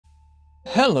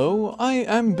Hello, I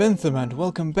am Bentham and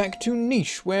welcome back to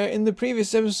Niche, where in the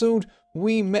previous episode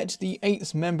we met the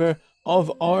 8th member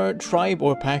of our tribe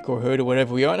or pack or herd or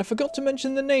whatever we are, and I forgot to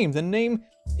mention the name. The name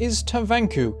is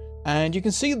Tavanku, and you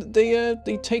can see that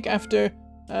they take after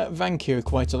Vankir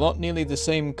quite a lot, nearly the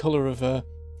same colour of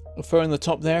fur on the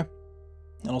top there,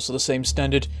 and also the same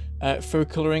standard fur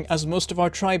colouring as most of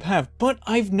our tribe have. But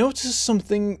I've noticed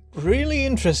something really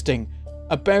interesting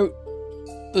about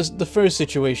the fur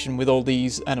situation with all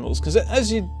these animals, because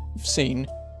as you've seen,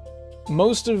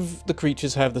 most of the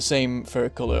creatures have the same fur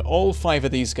colour. All 5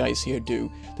 of these guys here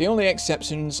do. The only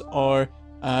exceptions are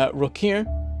Raana,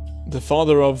 the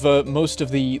father of most of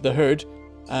the herd,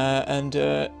 and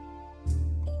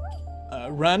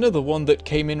Raana, the one that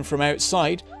came in from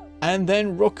outside, and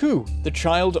then Roku, the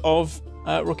child of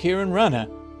Raana and Raana.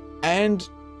 And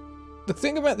the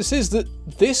thing about this is that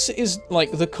this is,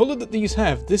 like, the colour that these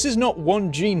have, this is not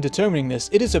one gene determining this,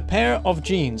 it is a pair of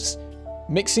genes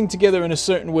mixing together in a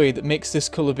certain way that makes this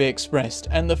colour be expressed.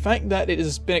 And the fact that it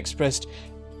has been expressed,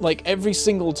 like, every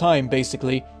single time,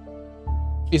 basically,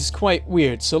 is quite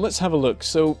weird. So let's have a look.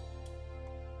 So,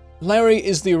 Larry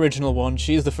is the original one,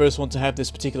 she is the first one to have this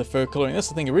particular fur colouring. That's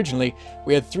the thing, originally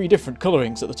we had 3 different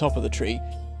colourings at the top of the tree.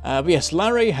 But yes,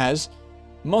 Larry has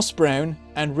moss brown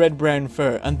and red brown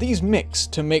fur, and these mix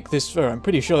to make this fur. I'm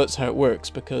pretty sure that's how it works,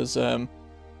 because well,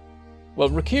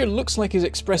 Rakir looks like he's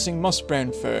expressing moss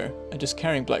brown fur and just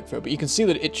carrying black fur, but you can see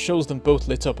that it shows them both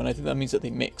lit up, and I think that means that they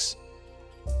mix.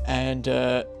 And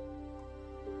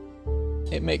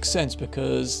it makes sense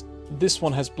because this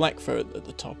one has black fur at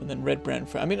the top and then red brown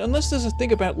fur. I mean, unless there's a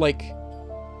thing about, like,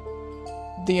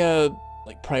 the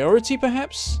like priority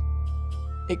perhaps?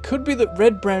 It could be that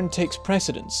red brown takes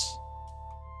precedence.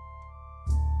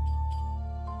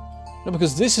 No,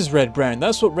 because this is red brown.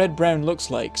 That's what red brown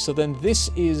looks like. So then this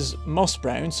is moss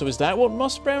brown. So is that what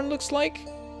moss brown looks like?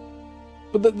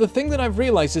 But the thing that I've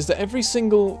realized is that every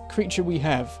single creature we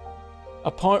have,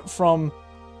 apart from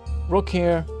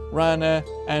Raana, Raana,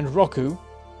 and Roku,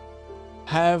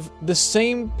 have the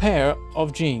same pair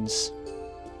of genes.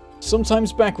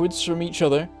 Sometimes backwards from each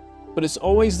other, but it's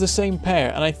always the same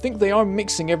pair. And I think they are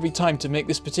mixing every time to make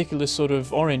this particular sort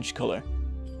of orange color,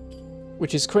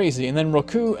 which is crazy. And then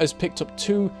Roku has picked up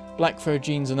 2 black fur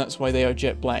genes, and that's why they are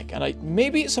jet black. And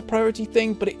maybe it's a priority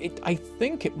thing, but I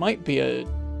think it might be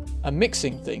a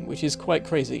mixing thing, which is quite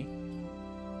crazy.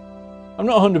 I'm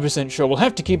not 100% sure. We'll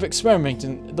have to keep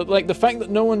experimenting. Like, the fact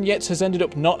that no one yet has ended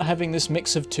up not having this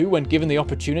mix of 2 when given the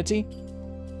opportunity.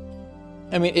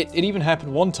 I mean, it even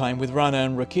happened one time with Raana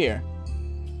and Rakir.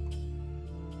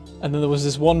 And then there was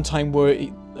this one time where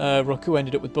Roku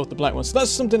ended up with both the black ones. So that's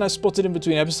something I spotted in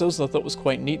between episodes that I thought was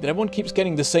quite neat, that everyone keeps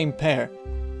getting the same pair.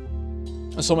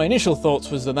 And so my initial thoughts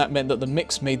was that that meant that the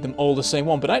mix made them all the same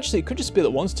one, but actually it could just be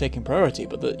that one's taking priority,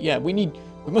 but yeah, we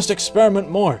must experiment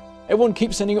more. Everyone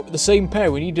keeps ending up with the same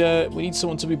pair. We need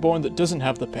someone to be born that doesn't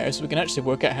have the pair, so we can actually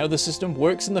work out how the system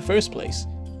works in the first place.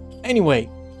 Anyway,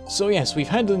 so yes, we've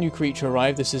had the new creature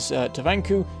arrive. This is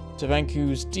Tavanku.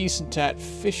 Tavanku's decent at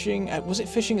fishing. Was it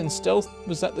fishing and stealth?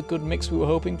 Was that the good mix we were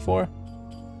hoping for?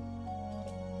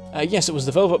 Yes, it was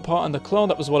the velvet part and the claw.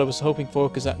 That was what I was hoping for,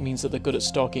 because that means that they're good at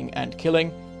stalking and killing,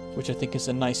 which I think is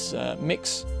a nice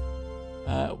mix.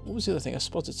 What was the other thing? I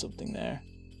spotted something there.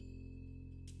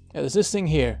 Yeah, there's this thing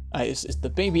here. It's the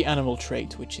baby animal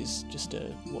trait, which is just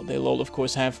what they'll all, of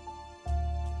course, have.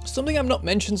 Something I've not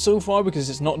mentioned so far, because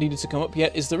it's not needed to come up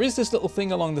yet, is there is this little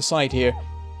thing along the side here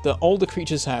that all the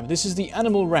creatures have. This is the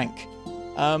animal rank.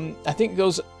 I think it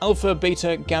goes Alpha,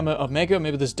 Beta, Gamma, Omega.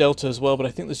 Maybe there's Delta as well, but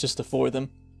I think there's just the 4 of them.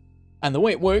 And the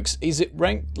way it works is it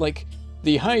ranked, like,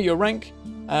 the higher your rank,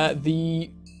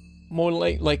 the more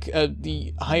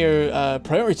the higher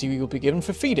priority we will be given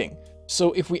for feeding.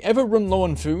 So if we ever run low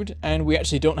on food and we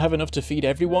actually don't have enough to feed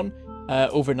everyone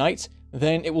overnight,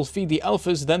 then it will feed the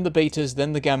alphas, then the betas,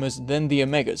 then the gammas, then the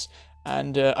omegas.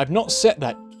 And I've not set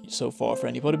that so far for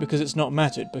anybody because it's not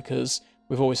mattered, because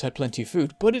we've always had plenty of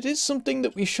food. But it is something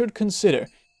that we should consider,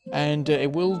 and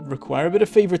it will require a bit of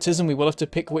favoritism. We will have to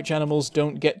pick which animals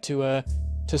don't get to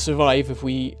survive if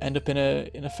we end up in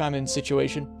a famine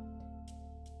situation.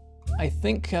 I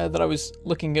think that I was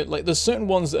looking at, like, there's certain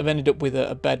ones that have ended up with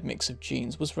a bad mix of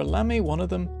genes. Was Ralame one of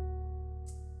them?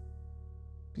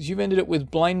 Because you've ended up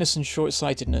with blindness and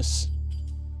short-sightedness.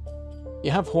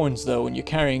 You have horns though, and you're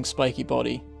carrying spiky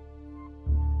body.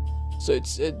 So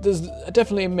there's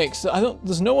definitely a mix.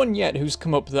 There's no one yet who's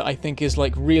come up that I think is,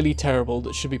 like, really terrible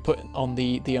that should be put on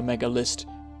the Omega list.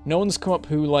 No one's come up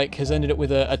who, like, has ended up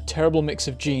with a terrible mix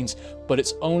of genes, but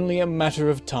it's only a matter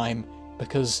of time,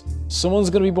 because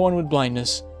someone's going to be born with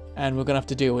blindness, and we're going to have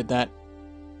to deal with that.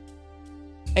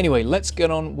 Anyway, let's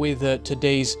get on with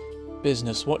today's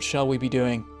business. What shall we be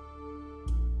doing?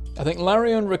 I think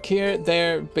Larry and Rakir,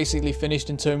 they're basically finished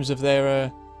in terms of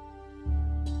their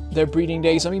breeding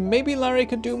days. I mean, maybe Larry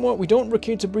could do more. We don't want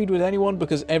Rakir to breed with anyone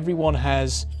because everyone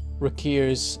has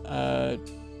Rakir's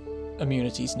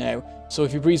immunities now. So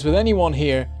if he breeds with anyone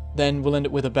here, then we'll end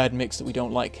up with a bad mix that we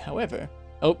don't like. However,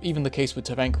 oh, even the case with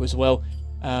Tavanku as well.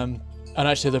 And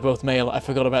actually, they're both male. I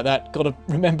forgot about that. Gotta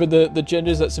remember the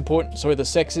genders, that's important. Sorry, the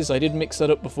sexes. I did mix that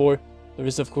up before. There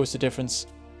is, of course, a difference.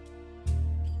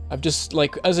 I've just,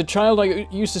 like, as a child, I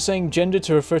used to saying gender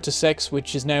to refer to sex,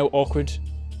 which is now awkward.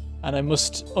 And I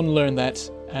must unlearn that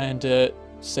and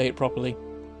say it properly.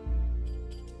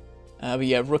 But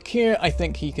yeah, Rakir, I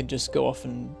think he can just go off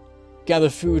and gather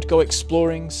food, go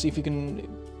exploring, see if he can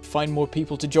find more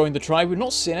people to join the tribe. We've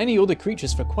not seen any other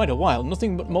creatures for quite a while,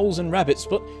 nothing but moles and rabbits,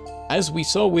 but as we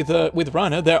saw with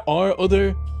Raana, there are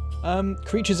other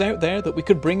creatures out there that we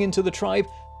could bring into the tribe,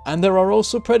 and there are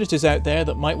also predators out there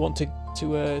that might want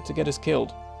to get us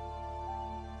killed.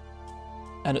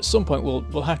 And at some point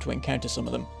we'll have to encounter some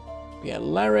of them. But yeah,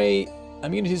 Larry,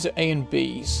 immunities are A and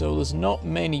B, so there's not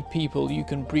many people you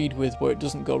can breed with where it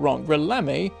doesn't go wrong.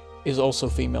 Relame is also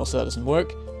female, so that doesn't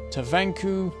work.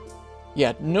 Tavanku,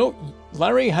 yeah, no,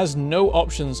 Larry has no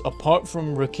options apart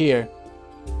from Rakir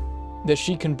that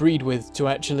she can breed with to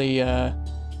actually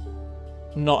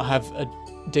not have a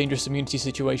dangerous immunity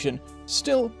situation.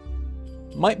 Still,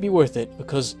 might be worth it,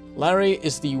 because Larry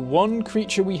is the one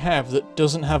creature we have that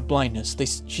doesn't have blindness.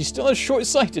 She still has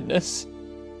short-sightedness,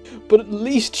 but at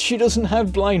least she doesn't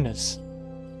have blindness.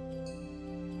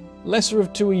 Lesser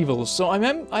of two evils, so I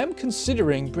am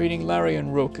considering breeding Larry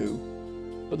and Roku,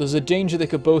 but there's a danger they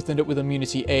could both end up with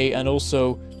immunity A, and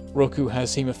also Roku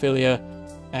has haemophilia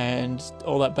and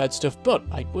all that bad stuff, but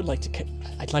I'd like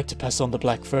to pass on the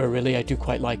black fur, really. I do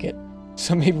quite like it,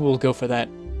 so maybe we'll go for that.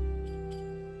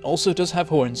 Also does have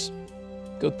horns.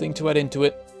 Good thing to add into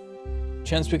it.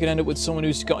 Chance we could end up with someone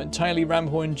who's got entirely ram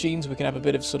horn genes. We can have a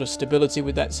bit of sort of stability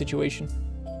with that situation.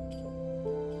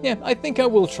 Yeah, I think I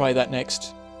will try that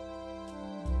next.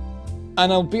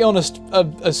 And I'll be honest,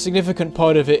 a significant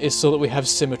part of it is so that we have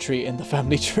symmetry in the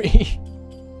family tree.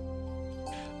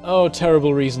 Oh,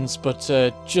 terrible reasons, but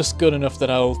just good enough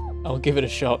that I'll give it a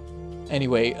shot.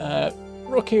 Anyway,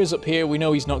 Rakir's up here. We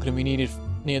know he's not going to be needed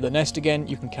near the nest again.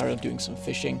 You can carry on doing some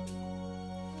fishing.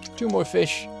 2 more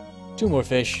fish, 2 more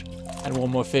fish, and 1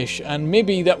 more fish. And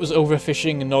maybe that was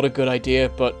overfishing and not a good idea,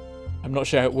 but I'm not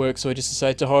sure how it works, so I just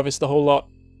decided to harvest the whole lot.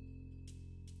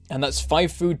 And that's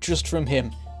 5 food just from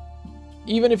him.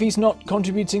 Even if he's not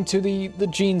contributing to the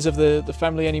genes of the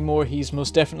family anymore, he's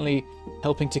most definitely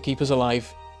helping to keep us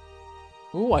alive.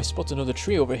 Ooh, I spot another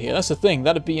tree over here. That's the thing.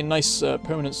 That'd be a nice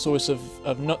permanent source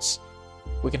of nuts.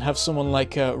 We can have someone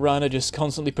like Raana just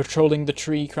constantly patrolling the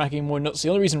tree, cracking more nuts. The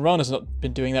only reason Raana's not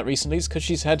been doing that recently is because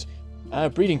she's had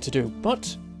breeding to do.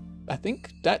 But I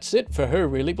think that's it for her,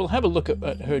 really. We'll have a look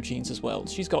at her genes as well.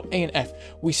 She's got A and F.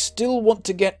 We still want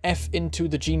to get F into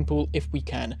the gene pool if we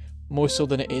can. More so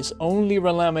than it is. Only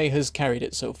Relame has carried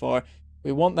it so far.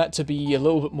 We want that to be a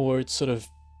little bit more sort of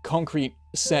concrete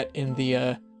set in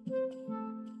the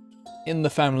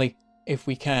family if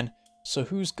we can. So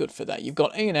who's good for that? You've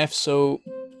got A and F, so...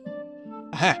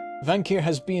 Aha! Vankir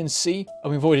has B and C. Oh,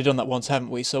 we've already done that once,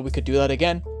 haven't we? So we could do that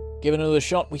again. Give it another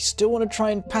shot. We still want to try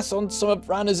and pass on some of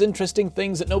Raana's interesting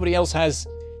things that nobody else has.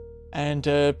 And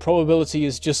probability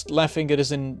is just laughing at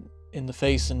us in the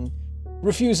face and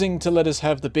refusing to let us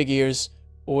have the big ears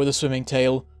or the swimming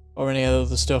tail or any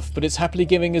other stuff. But it's happily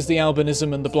giving us the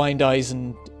albinism and the blind eyes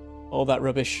and all that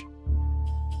rubbish.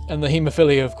 And the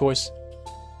haemophilia, of course.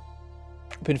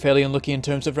 Been fairly unlucky in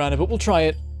terms of Raana, but we'll try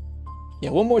it. Yeah,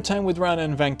 1 more time with Raana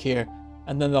and Vankir,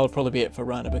 and then that'll probably be it for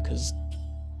Raana, because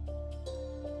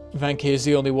Vankir is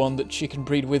the only one that she can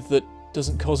breed with that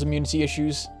doesn't cause immunity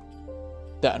issues.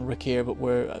 That and Rakir, but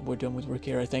we're done with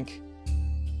Rakir, I think.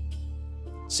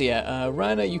 So yeah,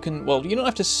 Raana, you can, well, you don't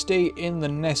have to stay in the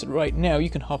nest right now. You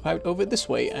can hop out over this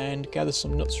way and gather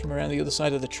some nuts from around the other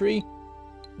side of the tree.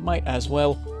 Might as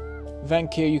well.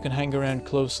 Vankir, you can hang around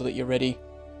close so that you're ready.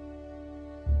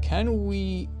 Can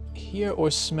we hear or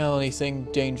smell anything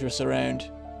dangerous around?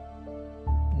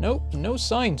 Nope, no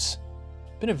signs.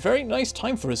 Been a very nice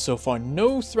time for us so far.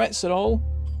 No threats at all.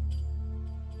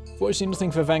 Fortunately,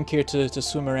 nothing for Vankir to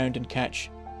swim around and catch.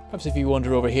 Perhaps if you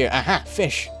wander over here. Aha!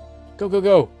 Fish! Go, go,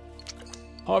 go!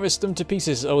 Harvest them to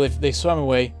pieces. Oh, they swam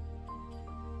away.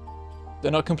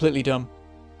 They're not completely dumb.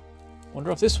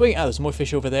 Wander off this way. Ah, there's more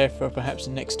fish over there for perhaps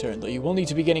the next turn. Though you will need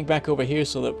to be getting back over here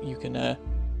so that you can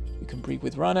breed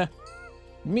with Raana.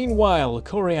 Meanwhile,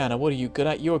 Koreana, what are you good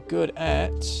at? You're good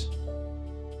at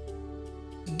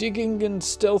digging and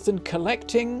stealth and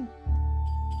collecting?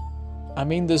 I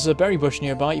mean, there's a berry bush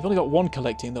nearby. You've only got one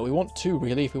collecting, though. We want two,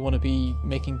 really, if we want to be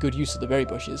making good use of the berry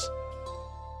bushes.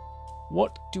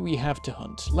 What do we have to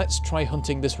hunt? Let's try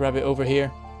hunting this rabbit over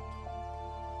here.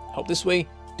 Hop this way.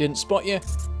 Didn't spot you.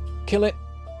 Kill it.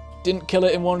 Didn't kill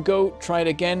it in one go. Try it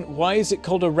again. Why is it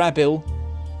called a rabble?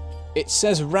 It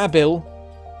says rabble.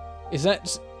 Is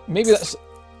that... maybe that's...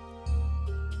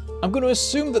 I'm going to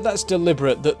assume that that's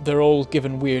deliberate, that they're all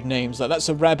given weird names. Like, that's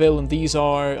a rabble and these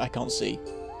are... I can't see.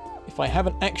 If I have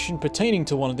an action pertaining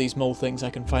to one of these mole things, I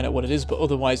can find out what it is, but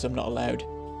otherwise I'm not allowed.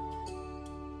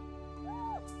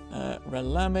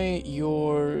 Relame,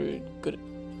 you're good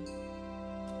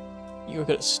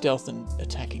at stealth and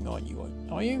attacking, aren't you?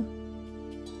 Are you?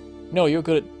 No, you're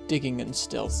good at digging and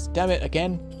stealth. Damn it,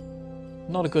 again.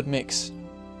 Not a good mix.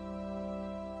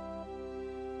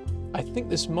 I think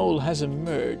this mole has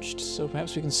emerged, so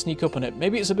perhaps we can sneak up on it.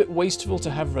 Maybe it's a bit wasteful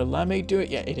to have Relame do it.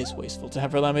 Yeah, it is wasteful to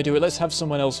have Relame do it. Let's have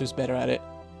someone else who's better at it.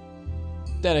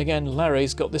 Then again,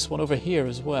 Larry's got this one over here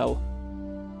as well.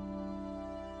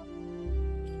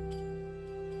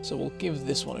 So we'll give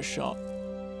this one a shot.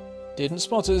 Didn't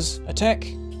spot us. Attack.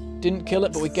 Didn't kill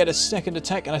it, but we get a second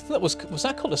attack. And I thought that was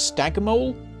that called a stag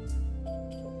mole?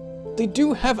 They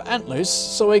do have antlers,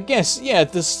 so I guess, yeah,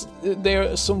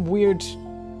 there are some weird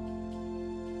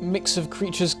mix of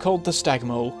creatures called the stag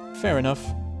mole. Fair enough.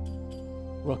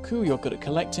 Roku, you're good at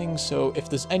collecting, so if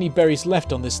there's any berries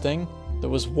left on this thing, there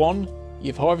was one.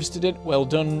 You've harvested it. Well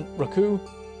done, Roku.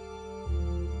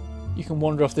 You can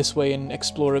wander off this way and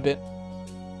explore a bit.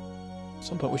 At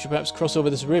some point we should perhaps cross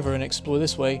over this river and explore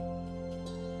this way.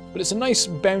 But it's a nice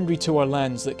boundary to our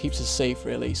lands that keeps us safe,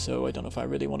 really, so I don't know if I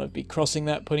really want to be crossing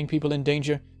that, putting people in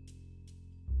danger.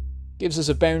 Gives us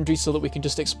a boundary so that we can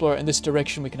just explore it in this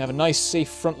direction. We can have a nice, safe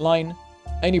front line.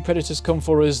 Any predators come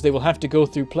for us, they will have to go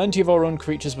through plenty of our own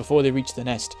creatures before they reach the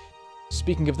nest.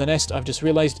 Speaking of the nest, I've just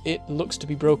realised it looks to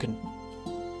be broken.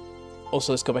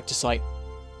 Also, let's go back to sight.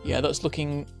 Yeah, that's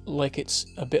looking like it's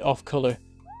a bit off colour.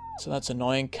 So that's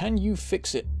annoying. Can you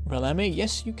fix it, Relame?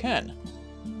 Yes, you can.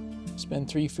 Spend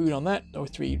 3 food on that, or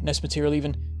 3 nest material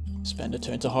even. Spend a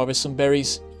turn to harvest some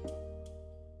berries.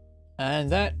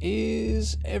 And that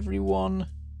is everyone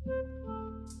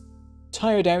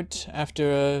tired out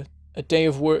after a day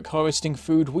of work harvesting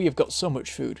food. We have got so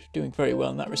much food, doing very well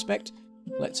in that respect.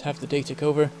 Let's have the day tick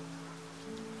over.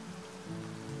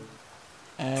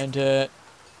 And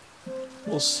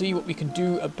we'll see what we can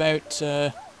do about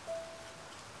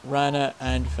Raana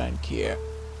and Vankir.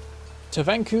 To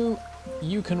Vanku,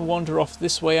 you can wander off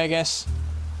this way, I guess.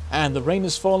 And the rain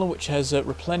has fallen, which has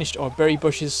replenished our berry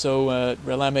bushes, so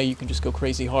Relame, you can just go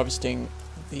crazy harvesting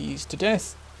these to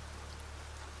death.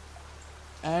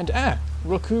 And,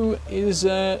 Roku is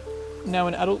now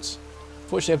an adult.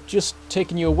 Fortunately, I've just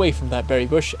taken you away from that berry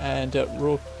bush, and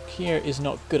Rokir is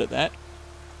not good at that.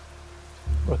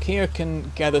 Rokir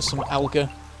can gather some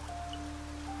alga.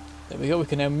 There we go, we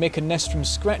can now make a nest from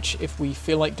scratch if we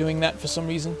feel like doing that for some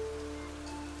reason.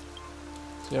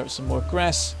 Clear out some more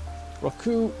grass.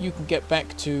 Roku, you can get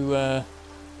back to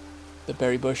the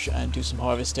berry bush and do some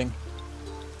harvesting.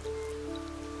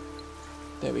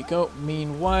 There we go.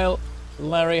 Meanwhile,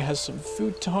 Larry has some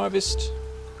food to harvest.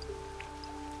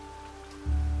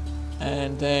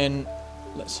 And then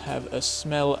let's have a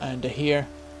smell and a hear.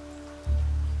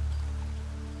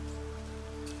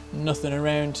 Nothing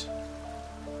around.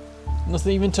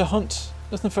 Nothing even to hunt.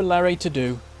 Nothing for Larry to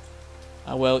do.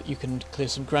 Ah well, you can clear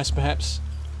some grass perhaps.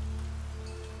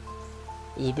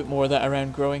 There's a bit more of that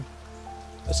around growing.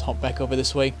 Let's hop back over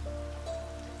this way.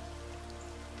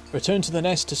 Return to the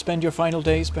nest to spend your final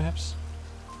days, perhaps?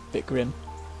 Bit grim.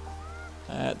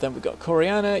 Then we've got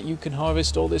Coriana. You can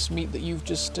harvest all this meat that you've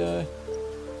just... I'm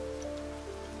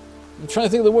trying to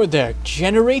think of the word there.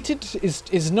 Generated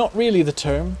is not really the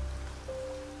term.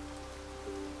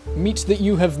 Meat that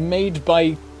you have made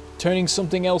by turning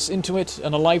something else into it,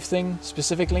 an alive thing,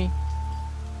 specifically.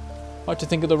 Hard to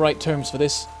think of the right terms for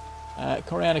this.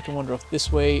 Coriana can wander off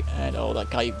this way, and oh,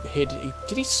 that guy hid.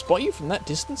 Did he spot you from that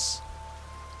distance?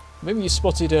 Maybe you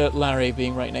spotted Larry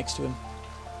being right next to him.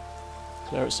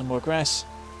 Clear out some more grass.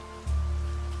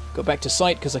 Go back to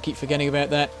sight, because I keep forgetting about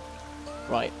that.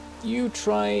 Right, you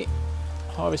try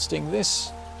harvesting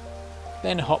this,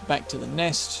 then hop back to the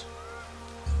nest.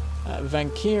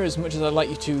 Vankir, as much as I'd like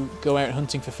you to go out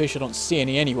hunting for fish, I don't see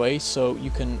any anyway, so you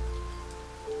can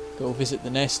go visit the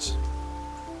nest.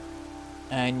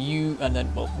 And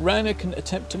then, well, Raana can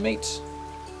attempt to mate.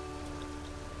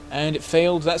 And it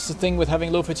failed. That's the thing with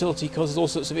having low fertility, causes all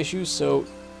sorts of issues, so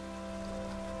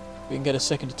we can get a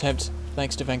second attempt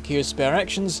thanks to Vankir's spare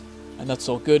actions, and that's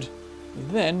all good.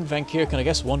 Then Vankir can, I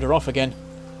guess, wander off again.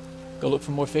 Go look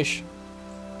for more fish.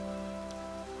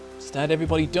 Is that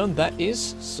everybody done? That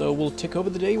is. So we'll tick over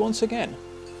the day once again.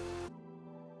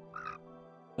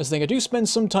 As the thing, I do spend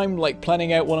some time like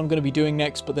planning out what I'm going to be doing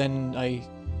next, but then I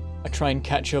try and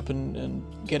catch up and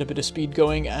get a bit of speed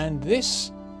going. And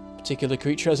this particular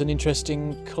creature has an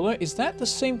interesting colour. Is that the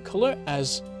same colour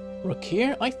as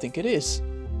Rakir? I think it is.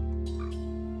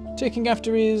 Taking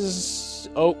after his...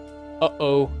 Oh,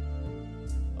 uh-oh.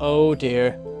 Oh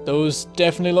dear. Those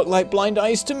definitely look like blind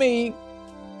eyes to me.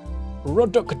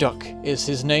 Rodukduk is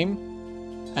his name.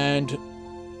 And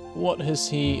what has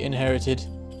he inherited?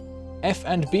 F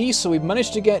and B, so we've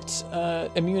managed to get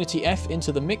immunity F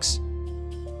into the mix.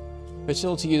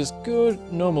 Fertility is good,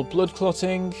 normal blood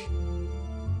clotting.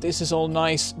 This is all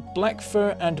nice. Black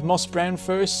fur and moss brown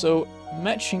fur, so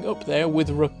matching up there with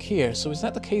Rakir. So is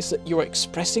that the case that you're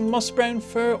expressing moss brown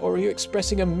fur, or are you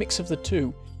expressing a mix of the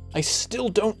two? I still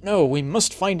don't know. We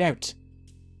must find out.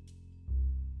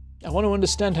 I want to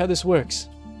understand how this works.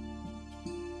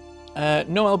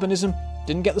 No albinism.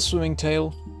 Didn't get the swimming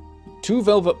tail. 2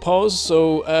 velvet paws,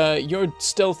 so you're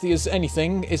stealthy as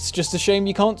anything. It's just a shame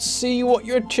you can't see what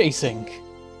you're chasing.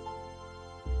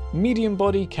 Medium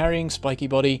body, carrying spiky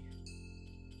body.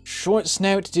 Short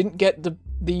snout, didn't get the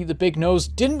big nose,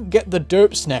 didn't get the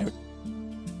derp snout.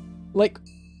 Like,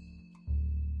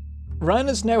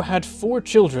 Raana's now had 4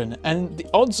 children, and the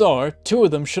odds are 2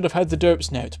 of them should have had the derp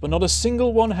snout, but not a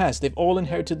single one has. They've all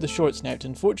inherited the short snout.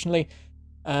 Unfortunately,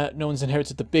 no one's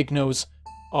inherited the big nose.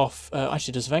 Off.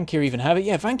 Actually, does Vankir even have it?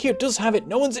 Yeah, Vankir does have it.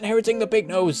 No one's inheriting the big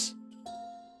nose.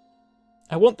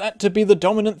 I want that to be the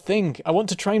dominant thing. I want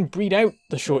to try and breed out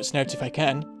the short snout if I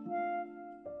can.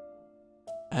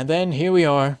 And then here we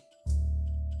are.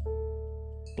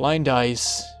 Blind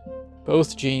eyes.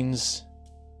 Both genes.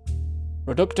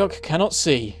 Rodukduk cannot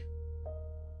see.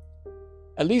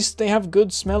 At least they have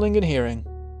good smelling and hearing.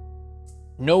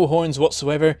 No horns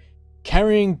whatsoever.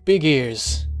 Carrying big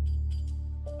ears.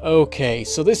 Okay,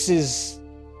 so this is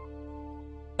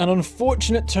an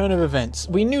unfortunate turn of events.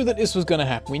 We knew that this was going to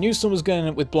happen. We knew someone was going to end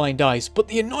up with blind eyes. But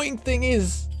the annoying thing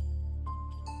is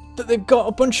that they've got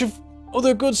a bunch of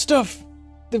other good stuff.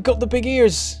 They've got the big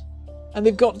ears. And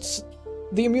they've got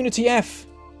the immunity F.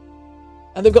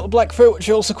 And they've got the black fur, which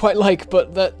I also quite like.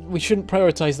 But that we shouldn't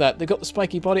prioritise that. They've got the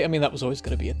spiky body. I mean, that was always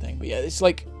going to be a thing. But yeah, it's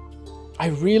like, I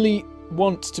really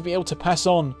want to be able to pass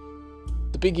on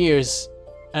the big ears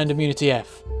and immunity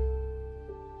F.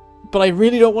 But I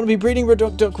really don't want to be breeding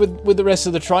Rodukduk with the rest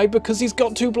of the tribe because he's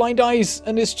got 2 blind eyes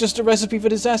and it's just a recipe for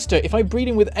disaster. If I breed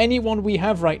him with anyone we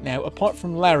have right now, apart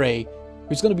from Larry,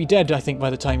 who's going to be dead, I think, by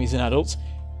the time he's an adult,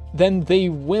 then they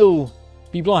will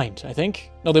be blind, I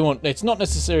think. No, they won't. It's not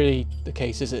necessarily the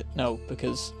case, is it? No,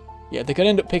 because, yeah, they could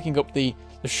end up picking up the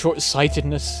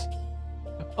short-sightedness.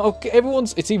 Okay,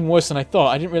 it's even worse than I thought.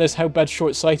 I didn't realize how bad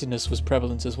short-sightedness was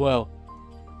prevalent as well.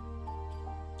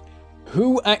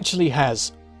 Who actually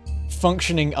has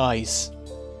functioning eyes?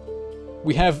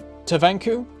 We have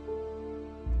Tavanku.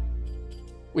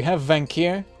 We have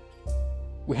Vankir.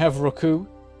 We have Roku.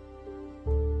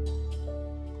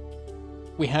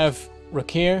 We have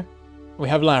Rakir. We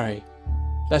have Larry.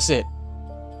 That's it.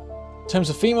 In terms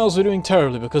of females, we're doing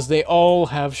terribly because they all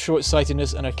have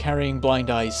short-sightedness and are carrying blind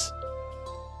eyes.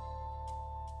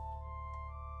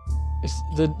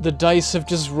 The dice have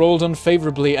just rolled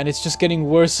unfavorably and it's just getting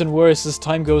worse and worse as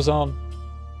time goes on.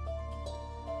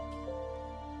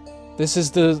 This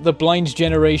is the blind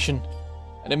generation,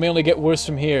 and it may only get worse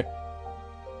from here.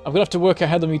 I'm going to have to work out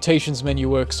how the mutations menu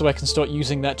works so I can start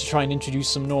using that to try and introduce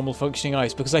some normal functioning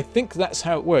eyes, because I think that's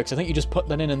how it works. I think you just put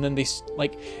that in and then they,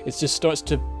 like, it just starts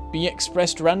to be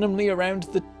expressed randomly around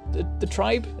the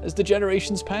tribe as the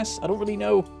generations pass. I don't really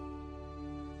know.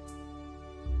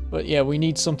 But yeah, we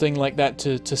need something like that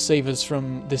to save us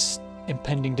from this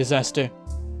impending disaster.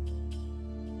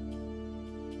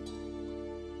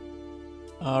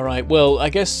 Alright, well, I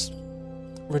guess,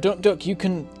 Rodukduk, you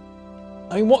can...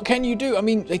 I mean, what can you do? I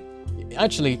mean,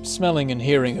 actually, smelling and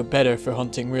hearing are better for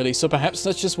hunting, really, so perhaps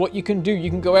that's just what you can do. You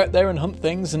can go out there and hunt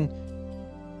things, and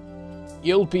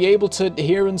you'll be able to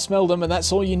hear and smell them, and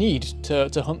that's all you need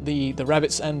to hunt the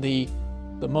rabbits and the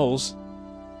moles.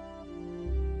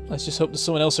 Let's just hope there's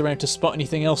someone else around to spot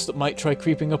anything else that might try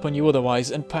creeping up on you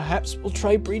otherwise, and perhaps we'll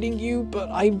try breeding you, but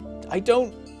I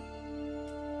don't...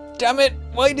 Damn it!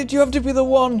 Why did you have to be the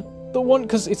one? The one,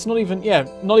 because it's not even, yeah,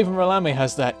 not even Ralame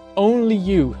has that. Only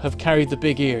you have carried the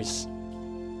big ears.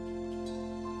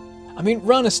 I mean,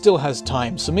 Raana still has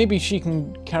time, so maybe she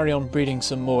can carry on breeding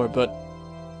some more, but...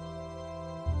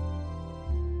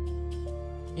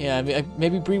 Yeah,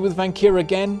 maybe breed with Vankir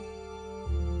again?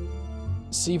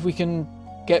 See if we can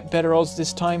get better odds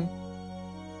this time.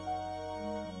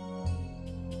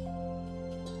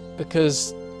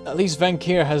 Because at least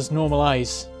Vankir has normal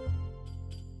eyes.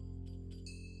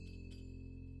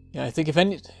 Yeah, I think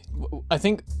I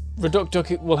think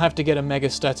Reductuk will have to get a mega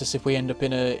status if we end up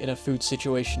in a food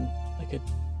situation, like a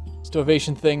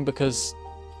starvation thing, because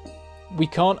we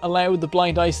can't allow the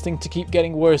blind ice thing to keep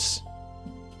getting worse.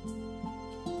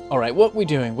 Alright, what are we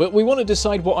doing? We want to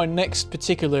decide what our next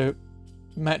particular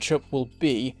matchup will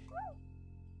be.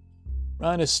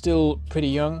 Raana's still pretty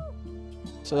young,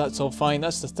 so that's all fine.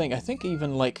 That's the thing. I think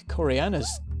even like Raana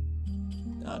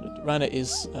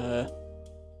is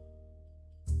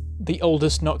the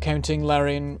oldest, not counting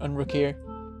Larry and Rakir.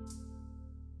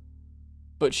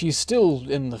 But she's still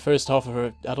in the first half of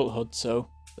her adulthood, so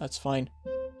that's fine.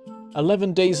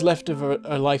 11 days left of her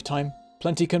lifetime.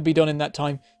 Plenty can be done in that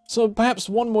time. So perhaps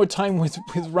one more time with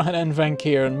Raana and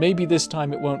Vankir, and maybe this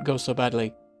time it won't go so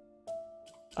badly.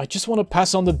 I just want to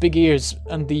pass on the big ears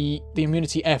and the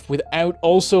immunity F without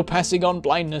also passing on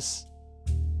blindness.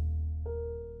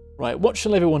 Right, what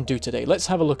shall everyone do today? Let's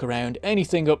have a look around.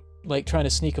 Anything up, like trying to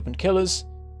sneak up and kill us?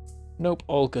 Nope,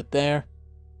 all good there.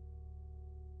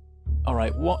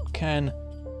 Alright, what can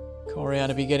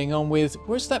Raana be getting on with?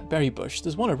 Where's that berry bush?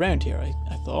 There's one around here,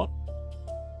 I thought.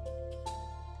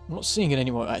 I'm not seeing it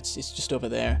anymore. It's just over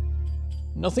there.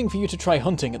 Nothing for you to try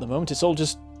hunting at the moment. It's all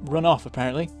just run off,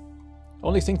 apparently.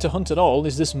 Only thing to hunt at all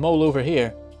is this mole over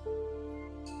here.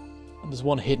 And there's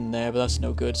one hidden there, but that's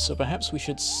no good. So perhaps we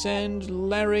should send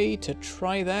Larry to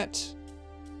try that.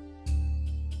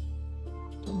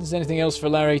 Don't think there's anything else for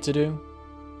Larry to do.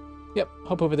 Yep,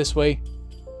 hop over this way.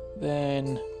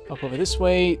 Then hop over this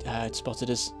way. Ah, it spotted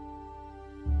us.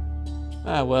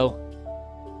 Ah, well.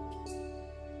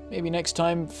 Maybe next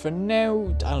time. For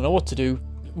now, I don't know what to do.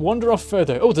 Wander off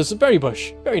further. Oh, there's a berry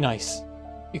bush. Very nice.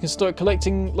 You can start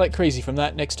collecting like crazy from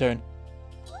that next turn.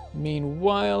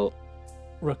 Meanwhile,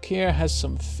 Rakir has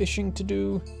some fishing to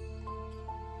do.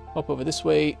 Hop over this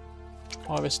way.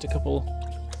 Harvest a couple.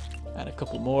 And a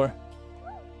couple more.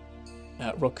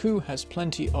 Roku has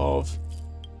plenty of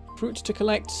fruit to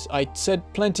collect. I said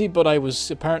plenty, but I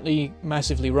was apparently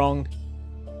massively wrong.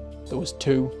 There was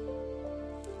 2.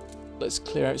 Let's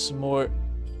clear out some more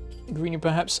greenery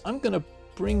perhaps. I'm going to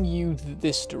bring you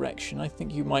this direction. I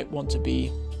think you might want to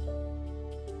be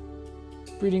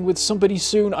breeding with somebody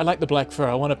soon. I like the black fur.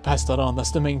 I want to pass that on.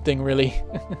 That's the main thing, really.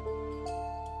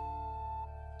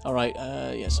 Alright,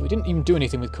 yeah, so we didn't even do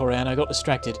anything with Raana. I got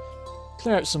distracted.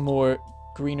 Clear out some more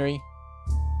greenery.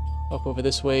 Up over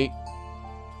this way.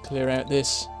 Clear out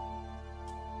this.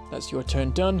 That's your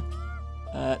turn done.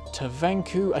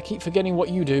 Tavanku, I keep forgetting what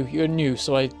you do. You're new,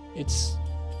 so it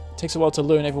takes a while to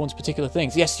learn everyone's particular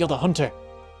things. Yes, you're the hunter.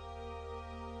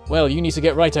 Well, you need to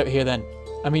get right out here then.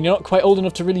 I mean, you're not quite old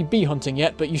enough to really be hunting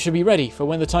yet, but you should be ready for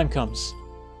when the time comes.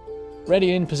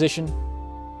 Ready in position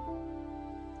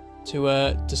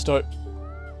to start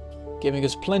giving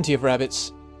us plenty of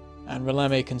rabbits, and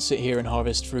Relame can sit here and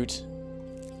harvest fruit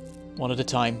one at a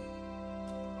time.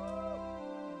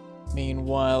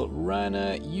 Meanwhile,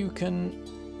 Raana, you can...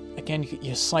 Again,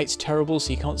 your sight's terrible,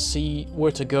 so you can't see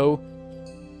where to go.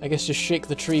 I guess just shake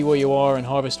the tree where you are and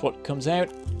harvest what comes out.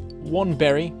 1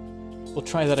 berry. We'll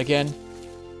try that again.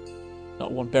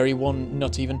 Not 1 berry, 1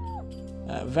 nut even.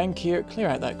 Vankir, clear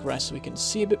out that grass so we can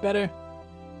see a bit better.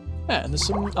 And there's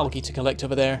some algae to collect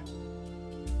over there.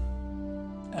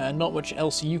 Not much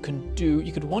else you can do.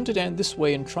 You could wander down this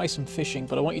way and try some fishing,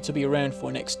 but I want you to be around for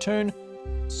next turn.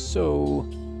 So...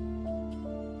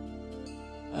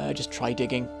 just try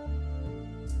digging.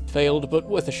 Failed, but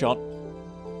worth a shot.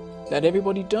 That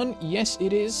everybody done? Yes,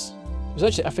 it is. It was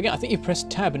actually, I forget, I think you press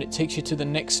tab and it takes you to the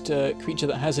next creature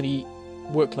that has any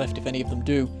work left, if any of them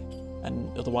do.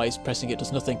 And otherwise, pressing it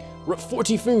does nothing. We're at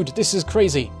 40 food! This is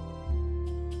crazy!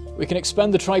 We can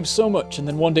expand the tribe so much, and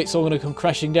then one day it's all going to come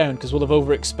crashing down, because we'll have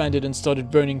overexpanded and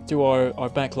started burning through our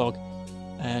backlog.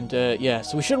 And, yeah,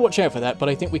 so we should watch out for that, but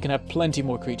I think we can have plenty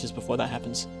more creatures before that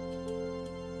happens.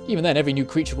 Even then, every new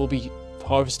creature will be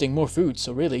harvesting more food,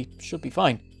 so really, should be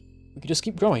fine. We can just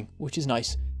keep growing, which is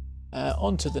nice.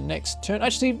 On to the next turn.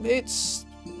 Actually, it's...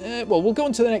 well, we'll go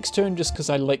on to the next turn just because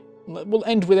I like... We'll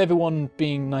end with everyone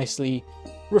being nicely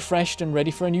refreshed and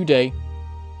ready for a new day.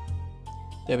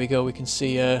 There we go, we can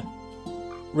see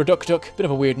Reductuk, bit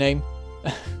of a weird name.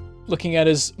 Looking at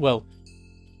us, well,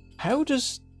 how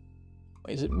does...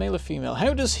 Wait, is it male or female?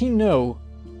 How does he know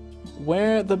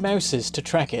where the mouse is to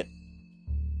track it?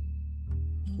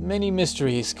 Many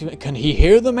mysteries. Can he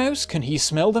hear the mouse? Can he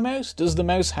smell the mouse? Does the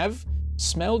mouse have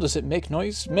smell? Does it make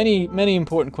noise? Many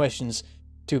important questions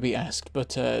to be asked,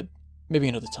 but maybe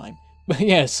another time. But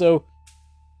yeah, so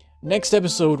next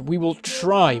episode we will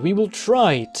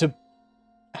try to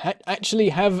actually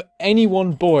have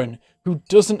anyone born who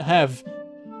isn't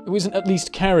at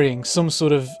least carrying some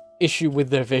sort of issue with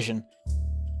their vision.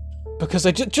 Because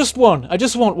I just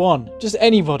want one. Just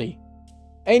anybody.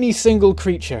 Any single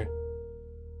creature.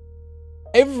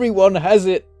 Everyone has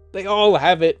it. They all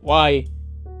have it. Why?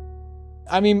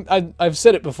 I mean, I've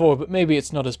said it before, but maybe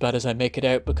it's not as bad as I make it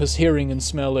out, because hearing and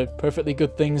smell are perfectly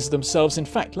good things themselves. In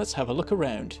fact, let's have a look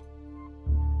around.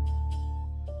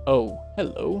 Oh,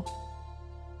 hello.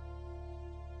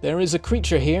 There is a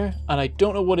creature here, and I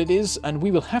don't know what it is, and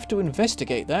we will have to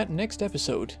investigate that next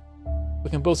episode. We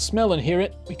can both smell and hear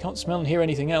it. We can't smell and hear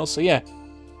anything else, so yeah.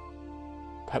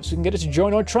 Perhaps we can get it to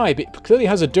join our tribe. It clearly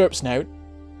has a derp snout,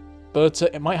 but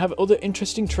it might have other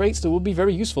interesting traits that will be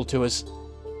very useful to us.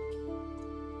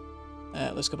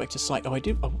 Let's go back to site. Oh, I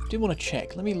do want to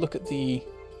check. Let me look at the...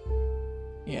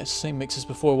 Yeah, same mix as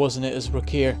before, wasn't it, as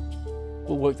Rakir.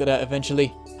 We'll work that out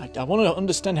eventually. I want to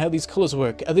understand how these colours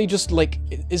work. Are they just like...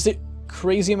 Is it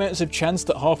crazy amounts of chance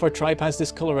that half our tribe has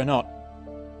this colour or not?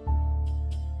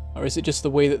 Or is it just the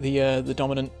way that the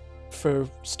dominant fur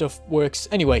stuff works?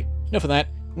 Anyway, enough of that.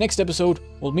 Next episode,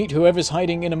 we'll meet whoever's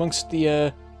hiding in amongst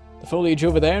the foliage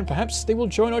over there, and perhaps they will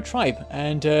join our tribe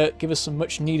and give us some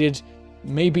much needed,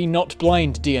 maybe not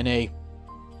blind DNA.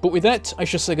 But with that, I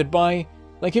shall say goodbye,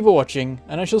 thank you for watching,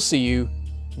 and I shall see you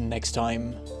next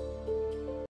time.